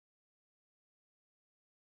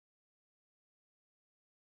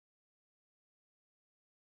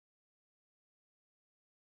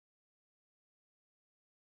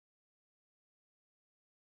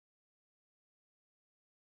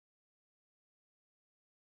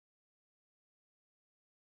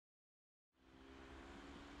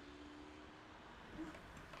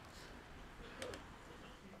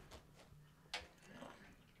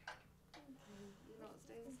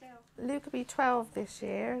Luke will be 12 this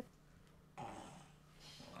year.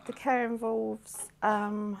 The care involves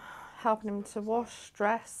helping him to wash,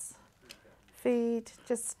 dress, feed,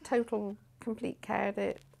 just total, complete care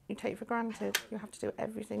that you take for granted. You have to do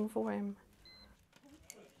everything for him.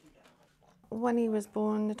 When he was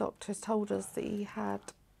born, the doctors told us that he had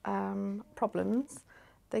problems.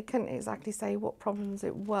 They couldn't exactly say what problems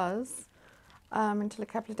it was until a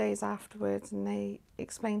couple of days afterwards, and they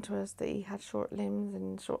explained to us that he had short limbs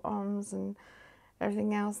and short arms and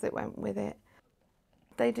everything else that went with it.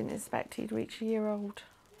 They didn't expect he'd reach a year old.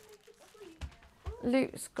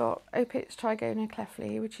 Luke's got Opitz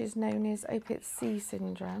trigonoclefali, which is known as Opitz C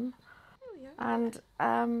syndrome. And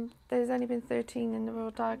there's only been 13 in the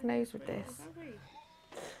world diagnosed with this.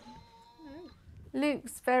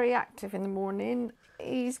 Luke's very active in the morning.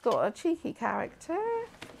 He's got a cheeky character.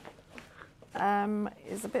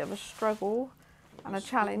 It's a bit of a struggle and a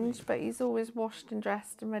challenge, but he's always washed and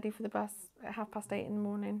dressed and ready for the bus at 8:30 in the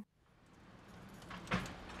morning.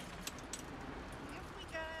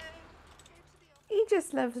 He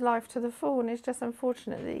just lives life to the full, and it's just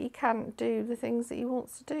unfortunate that he can't do the things that he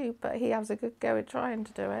wants to do, but he has a good go at trying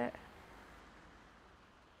to do it.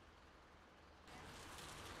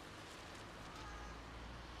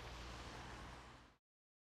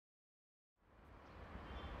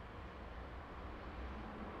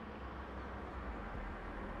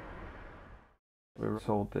 We were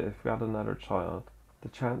told that if we had another child, the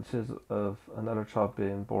chances of another child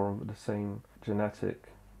being born with the same genetic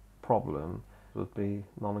problem would be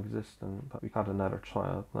non-existent. But we had another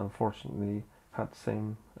child and unfortunately had the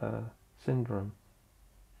same syndrome.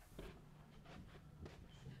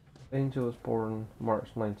 Angel was born March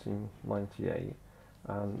 1998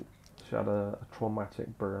 and she had a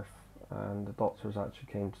traumatic birth, and the doctors actually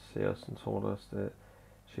came to see us and told us that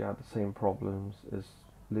she had the same problems as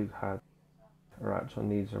Luke had. Her actual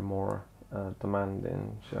needs are more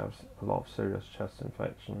demanding. She has a lot of serious chest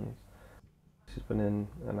infections. She's been in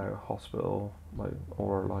and out of hospital like all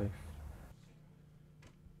her life.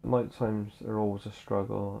 Night times are always a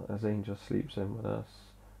struggle as Angel sleeps in with us,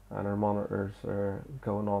 and our monitors are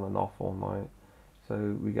going on and off all night,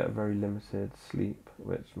 so we get very limited sleep,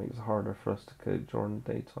 which makes it harder for us to cope during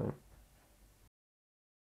the daytime.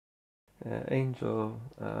 Angel,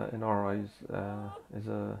 in our eyes, is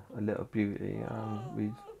a little beauty, and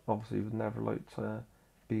we obviously would never like to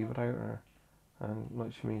be without her, and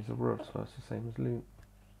like she means the world to us, the same as Luke.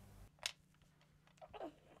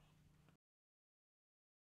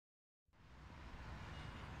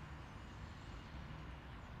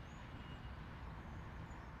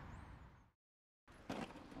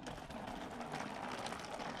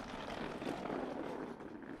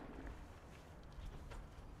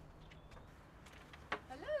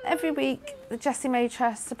 Every week, the Jessie May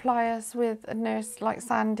Trust supply us with a nurse like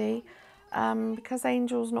Sandy. Because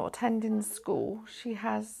Angel's not attending school, she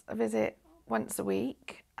has a visit once a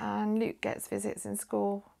week, and Luke gets visits in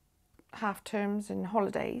school, half terms and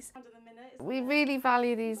holidays. We really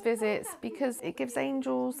value these visits because it gives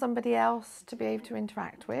Angel somebody else to be able to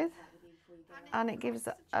interact with, and it gives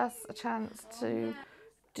us a chance to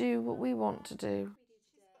do what we want to do.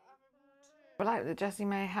 Without the Jessie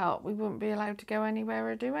May help, we wouldn't be allowed to go anywhere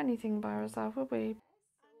or do anything by ourselves, would we?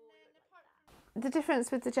 The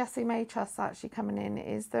difference with the Jessie May Trust actually coming in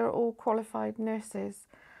is they're all qualified nurses,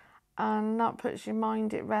 and that puts your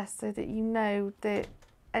mind at rest so that you know that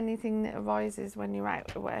anything that arises when you're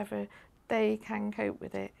out or whatever, they can cope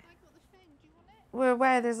with it. We're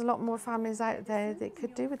aware there's a lot more families out there that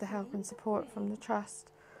could do with the help and support from the Trust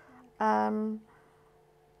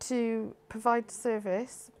to provide the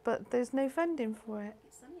service, but there's no funding for it.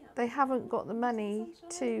 They haven't got the money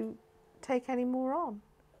to take any more on.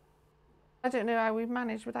 I don't know how we've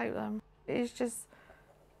managed without them. It's just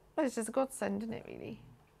a godsend, isn't it, really?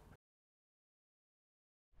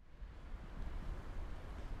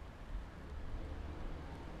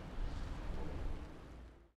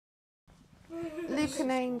 Luke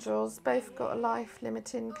and Angel's both got a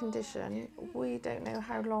life-limiting condition. We don't know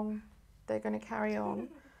how long they're going to carry on.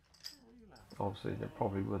 Obviously, they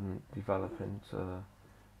probably wouldn't develop into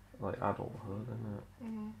like adulthood,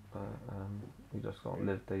 innit? But we just got to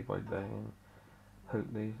live day by day and hope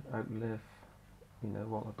they outlive, you know,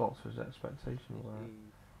 what the doctor's expectations were.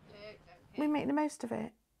 We make the most of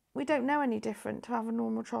it. We don't know any different to have a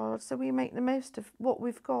normal child, so we make the most of what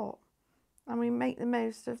we've got, and we make the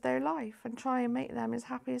most of their life and try and make them as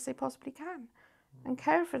happy as they possibly can and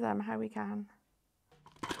care for them how we can.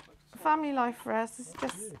 Family life for us is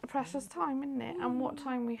just a precious time, isn't it? And what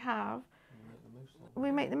time we have, we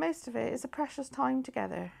make the most of it. It's a precious time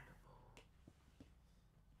together.